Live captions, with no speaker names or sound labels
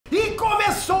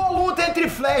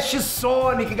Flash e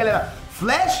Sonic, galera.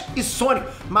 Flash e Sonic,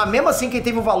 mas mesmo assim quem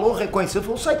teve o valor reconhecido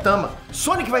foi o Saitama.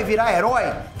 Sonic vai virar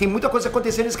herói? Tem muita coisa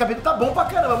acontecendo nesse capítulo, tá bom pra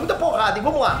caramba, muita porrada, hein?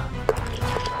 Vamos lá.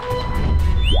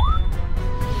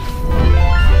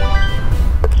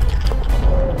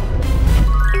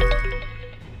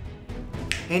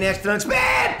 Next Trunks,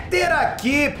 meter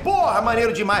aqui, porra,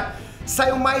 maneiro demais.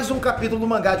 Saiu mais um capítulo do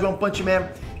mangá de One Punch Man,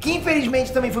 que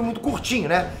infelizmente também foi muito curtinho,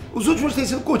 né? Os últimos têm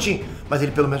sido curtinhos, mas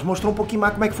ele pelo menos mostrou um pouquinho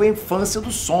mais como é que foi a infância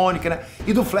do Sonic, né?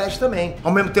 E do Flash também.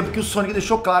 Ao mesmo tempo que o Sonic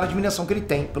deixou clara a admiração que ele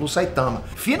tem pelo Saitama.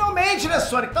 Finalmente, né,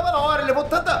 Sonic? Tava na hora, ele levou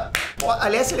tanta...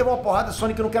 Aliás, ele levou uma porrada,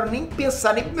 Sonic, eu não quero nem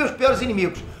pensar, nem pros meus piores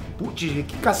inimigos. Putz,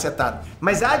 que cacetada.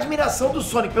 Mas a admiração do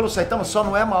Sonic pelo Saitama só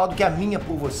não é maior do que a minha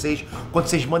por vocês, quando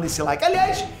vocês mandam esse like.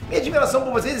 Aliás, minha admiração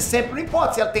por vocês é sempre, não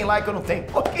importa se ela tem like ou não tem.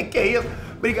 O que é isso?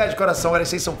 Obrigado de coração, galera.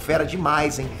 Vocês são fera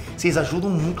demais, hein? Vocês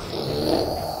ajudam muito.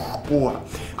 Porra,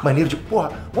 maneiro de...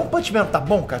 Porra, One Punch Man tá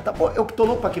bom, cara? Tá bom, eu que tô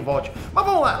louco pra que volte. Mas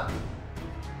vamos lá.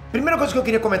 Primeira coisa que eu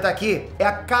queria comentar aqui é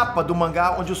a capa do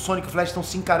mangá onde o Sonic e o Flash estão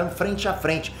se encarando frente a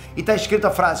frente. E tá escrita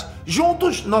a frase: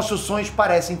 juntos, nossos sonhos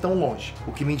parecem tão longe.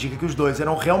 O que me indica que os dois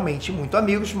eram realmente muito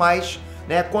amigos, mas,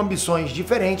 né, com ambições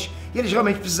diferentes. E eles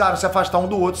realmente precisaram se afastar um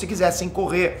do outro se quisessem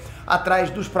correr atrás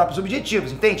dos próprios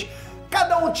objetivos, entende?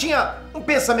 Cada um tinha um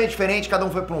pensamento diferente, cada um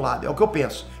foi para um lado, é o que eu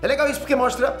penso. É legal isso porque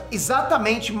mostra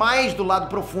exatamente mais do lado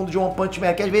profundo de One Punch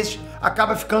Man, que às vezes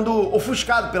acaba ficando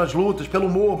ofuscado pelas lutas, pelo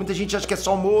humor. Muita gente acha que é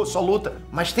só humor, só luta.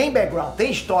 Mas tem background,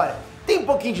 tem história, tem um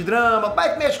pouquinho de drama,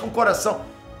 vai que mexe com o coração.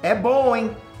 É bom,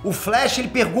 hein? O Flash, ele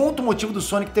pergunta o motivo do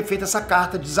Sonic ter feito essa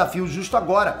carta de desafio justo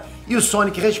agora. E o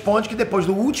Sonic responde que depois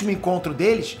do último encontro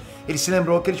deles, ele se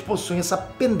lembrou que eles possuem essa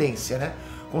pendência, né?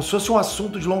 Como se fosse um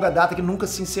assunto de longa data que nunca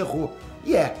se encerrou.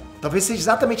 E talvez seja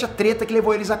exatamente a treta que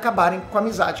levou eles a acabarem com a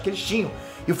amizade que eles tinham.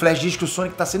 E o Flash diz que o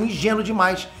Sonic tá sendo ingênuo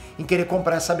demais em querer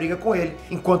comprar essa briga com ele,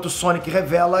 enquanto o Sonic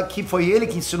revela que foi ele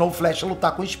que ensinou o Flash a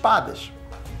lutar com espadas.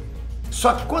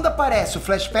 Só que quando aparece o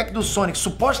flashback do Sonic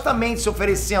supostamente se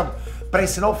oferecendo para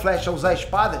ensinar o Flash a usar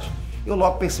espadas, eu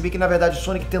logo percebi que na verdade o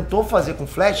Sonic tentou fazer com o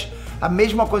Flash a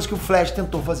mesma coisa que o Flash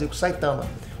tentou fazer com o Saitama.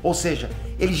 Ou seja,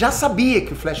 ele já sabia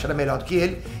que o Flash era melhor do que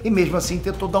ele e mesmo assim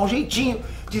tentou dar um jeitinho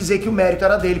de dizer que o mérito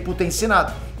era dele por ter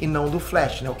ensinado e não do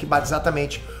Flash, né? O que bate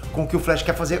exatamente com o que o Flash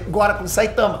quer fazer agora com o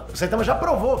Saitama. O Saitama já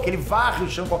provou que ele varre o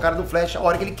chão com a cara do Flash a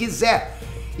hora que ele quiser.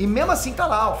 E mesmo assim tá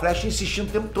lá, o Flash insistindo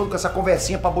o tempo todo com essa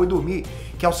conversinha pra boi dormir,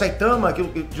 que é o Saitama, que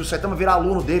o Saitama virar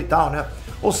aluno dele e tal, né?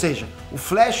 Ou seja, o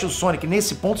Flash e o Sonic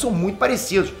nesse ponto são muito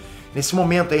parecidos, nesse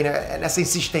momento aí, né? Nessa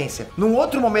insistência. Num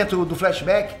outro momento do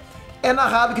flashback, é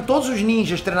narrado que todos os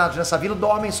ninjas treinados nessa vila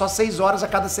dormem só 6 horas a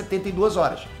cada 72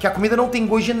 horas, que a comida não tem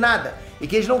gosto de nada e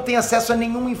que eles não têm acesso a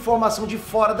nenhuma informação de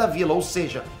fora da vila, ou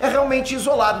seja, é realmente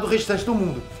isolado do restante do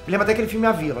mundo. Me lembra até aquele filme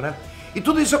A Vila, né? E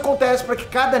tudo isso acontece para que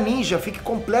cada ninja fique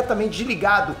completamente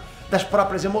desligado das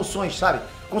próprias emoções, sabe?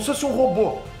 Como se fosse um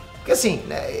robô. Porque assim,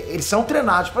 né, eles são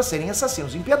treinados para serem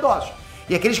assassinos impiedosos.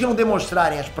 E aqueles que não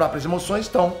demonstrarem as próprias emoções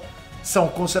são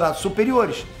considerados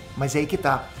superiores. Mas é aí que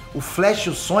tá. O Flash e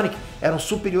o Sonic eram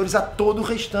superiores a todo o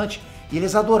restante e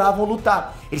eles adoravam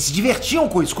lutar. Eles se divertiam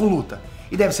com isso, com luta.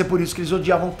 E deve ser por isso que eles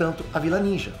odiavam tanto a Vila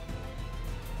Ninja.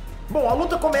 Bom, a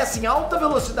luta começa em alta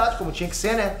velocidade, como tinha que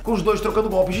ser, né? Com os dois trocando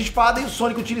golpes de espada e o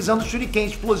Sonic utilizando os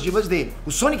shurikens explosivas dele.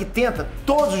 O Sonic tenta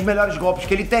todos os melhores golpes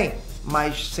que ele tem,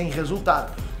 mas sem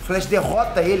resultado. O Flash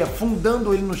derrota ele,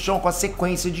 afundando ele no chão com a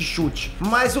sequência de chute.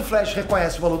 Mas o Flash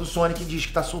reconhece o valor do Sonic e diz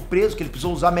que tá surpreso, que ele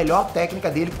precisou usar a melhor técnica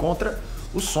dele contra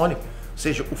o Sonic. Ou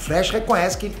seja, o Flash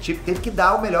reconhece que ele teve que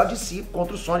dar o melhor de si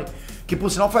contra o Sonic, que por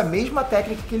sinal foi a mesma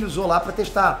técnica que ele usou lá para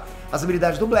testar as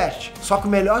habilidades do Blast. Só que o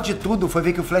melhor de tudo foi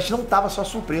ver que o Flash não estava só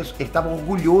surpreso, ele estava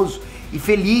orgulhoso e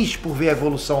feliz por ver a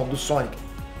evolução do Sonic.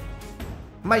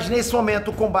 Mas nesse momento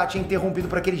o combate é interrompido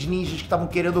por aqueles ninjas que estavam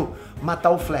querendo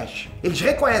matar o Flash. Eles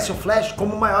reconhecem o Flash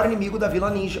como o maior inimigo da Vila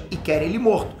Ninja e querem ele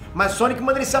morto. Mas Sonic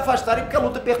manda eles se afastarem porque a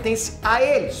luta pertence a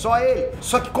ele, só a ele.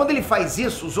 Só que quando ele faz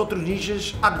isso, os outros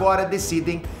ninjas agora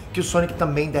decidem que o Sonic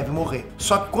também deve morrer.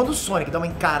 Só que quando o Sonic dá uma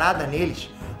encarada neles,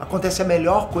 acontece a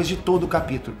melhor coisa de todo o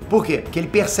capítulo. Por quê? Porque ele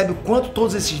percebe o quanto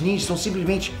todos esses ninjas são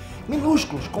simplesmente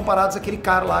minúsculos comparados àquele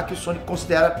cara lá que o Sonic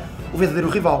considera o verdadeiro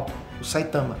rival, o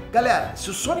Saitama. Galera, se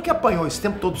o Sonic apanhou esse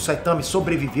tempo todo do Saitama e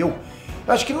sobreviveu,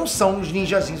 eu acho que não são os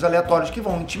ninjazinhos aleatórios que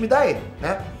vão intimidar ele,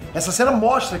 né? Essa cena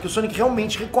mostra que o Sonic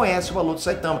realmente reconhece o valor do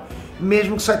Saitama,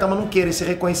 mesmo que o Saitama não queira esse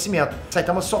reconhecimento. O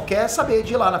Saitama só quer saber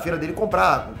de ir lá na feira dele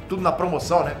comprar, tudo na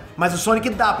promoção, né? Mas o Sonic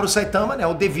dá pro Saitama, né,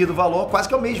 o devido valor, quase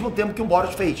que ao mesmo tempo que o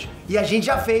Boros fez. E a gente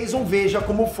já fez um Veja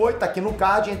Como Foi, tá aqui no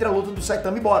card, entre a luta do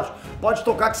Saitama e Boros. Pode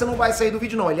tocar que você não vai sair do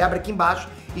vídeo não, ele abre aqui embaixo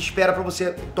e espera pra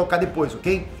você tocar depois,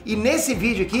 ok? E nesse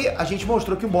vídeo aqui, a gente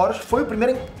mostrou que o Boros foi o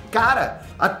primeiro cara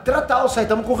a tratar o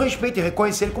Saitama com respeito e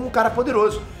reconhecer ele como um cara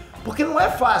poderoso. Porque não é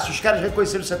fácil os caras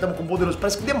reconhecerem o Saitama como poderoso,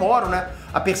 parece que demoram, né,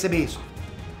 a perceber isso.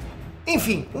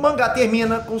 Enfim, o mangá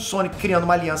termina com o Sonic criando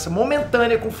uma aliança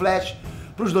momentânea com o Flash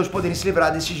para os dois poderem se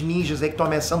livrar desses ninjas aí que estão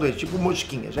ameaçando ele, tipo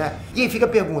mosquinhas, né? E aí fica a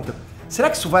pergunta, será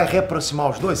que isso vai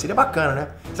reaproximar os dois? Seria bacana, né?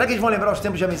 Será que eles vão lembrar os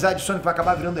tempos de amizade e o Sonic vai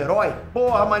acabar virando herói?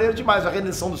 Porra, maneiro demais a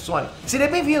redenção do Sonic. Seria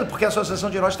bem-vindo, porque a associação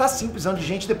de heróis tá sim precisando de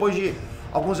gente depois de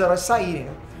alguns heróis saírem,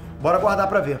 né? Bora aguardar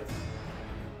pra ver.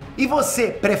 E você,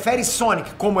 prefere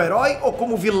Sonic como herói ou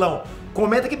como vilão?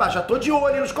 Comenta aqui embaixo, já tô de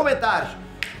olho nos comentários.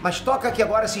 Mas toca aqui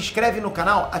agora, se inscreve no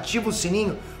canal, ativa o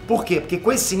sininho. Por quê? Porque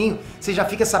com esse sininho você já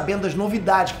fica sabendo das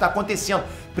novidades que tá acontecendo.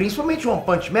 Principalmente o One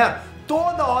Punch Man.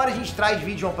 Toda hora a gente traz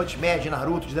vídeo de One Punch Man, de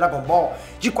Naruto, de Dragon Ball,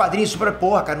 de quadrinhos super...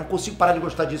 Porra, cara, não consigo parar de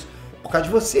gostar disso. Por causa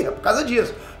de você, é por causa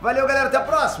disso. Valeu, galera, até a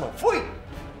próxima. Fui!